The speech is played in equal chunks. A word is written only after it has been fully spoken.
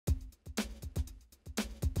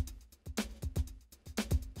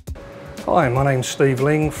Hi, my name's Steve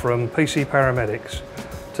Ling from PC Paramedics.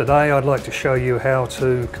 Today I'd like to show you how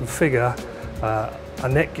to configure a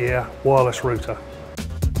Netgear wireless router.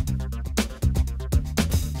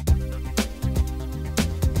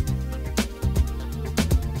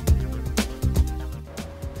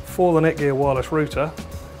 For the Netgear wireless router,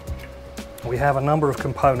 we have a number of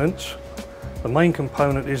components. The main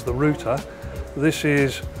component is the router. This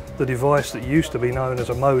is the device that used to be known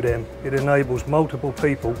as a modem. It enables multiple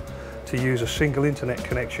people to use a single internet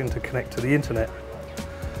connection to connect to the internet.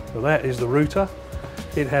 So that is the router.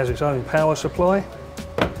 It has its own power supply,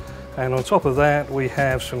 and on top of that we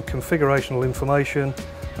have some configurational information,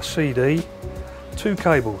 a CD, two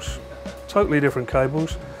cables, totally different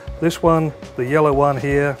cables. This one, the yellow one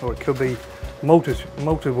here, or it could be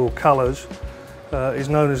multiple colours, is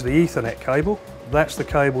known as the Ethernet cable. That's the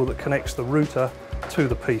cable that connects the router to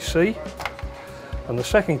the PC. And the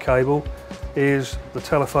second cable is the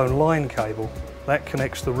telephone line cable. That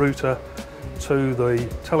connects the router to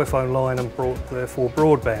the telephone line and therefore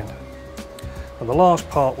broadband. And the last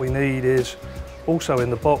part we need is also in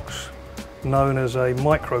the box, known as a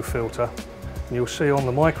microfilter. And you'll see on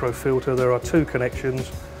the microfilter there are two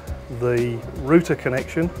connections. The router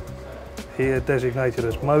connection, here designated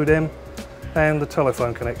as modem, and the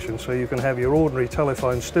telephone connection. So you can have your ordinary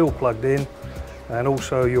telephone still plugged in and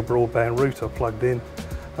also your broadband router plugged in.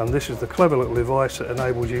 And this is the clever little device that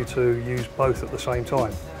enables you to use both at the same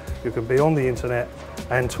time. You can be on the internet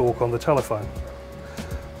and talk on the telephone.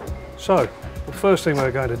 So the first thing we're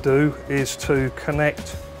going to do is to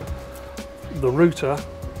connect the router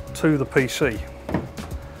to the PC.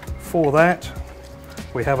 For that,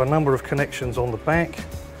 we have a number of connections on the back.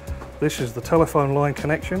 This is the telephone line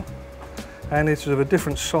connection, and it's of a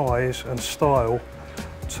different size and style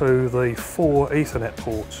to the 4 Ethernet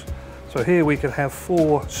ports. So here we can have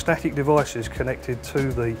 4 static devices connected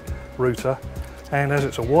to the router, and as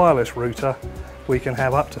it's a wireless router, we can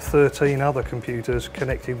have up to 13 other computers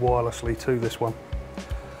connected wirelessly to this one.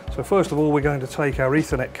 So first of all, we're going to take our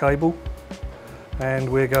Ethernet cable and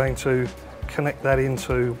we're going to connect that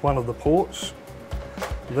into one of the ports.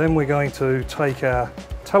 Then we're going to take our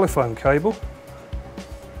telephone cable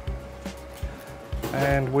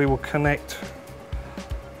and we will connect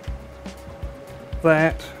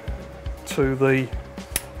that to the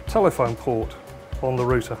telephone port on the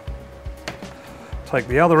router. Take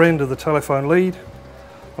the other end of the telephone lead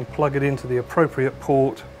and plug it into the appropriate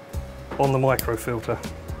port on the microfilter.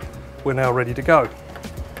 We're now ready to go.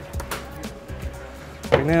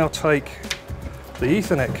 We now take the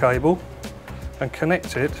Ethernet cable and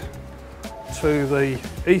connect it to the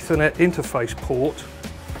Ethernet interface port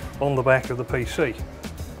on the back of the PC.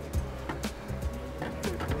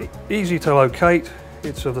 Easy to locate.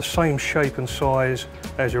 It's of the same shape and size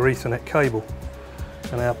as your Ethernet cable,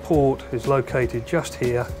 and our port is located just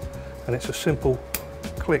here, and it's a simple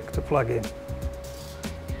click to plug in.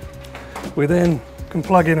 We then can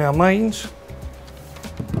plug in our mains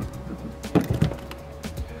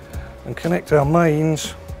and connect our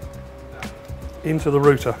mains into the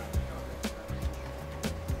router.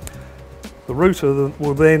 The router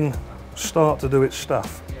will then start to do its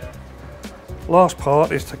stuff. Last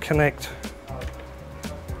part is to connect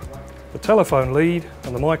the telephone lead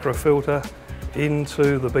and the microfilter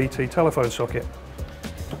into the BT telephone socket.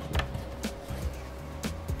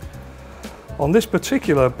 On this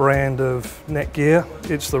particular brand of Netgear,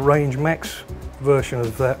 it's the Range Max version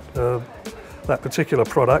of that particular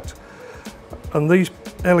product, and these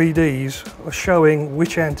LEDs are showing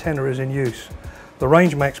which antenna is in use. The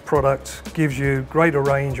Range Max product gives you greater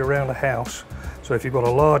range around a house, so if you've got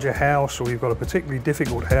a larger house or you've got a particularly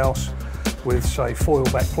difficult house with, say, foil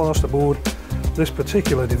back plasterboard, this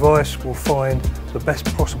particular device will find the best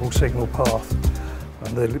possible signal path.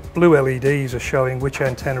 And the blue LEDs are showing which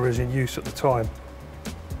antenna is in use at the time.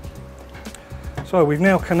 So we've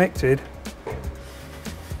now connected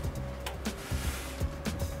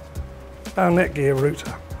our Netgear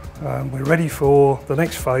router. We're ready for the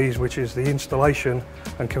next phase, which is the installation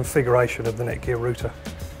and configuration of the Netgear router.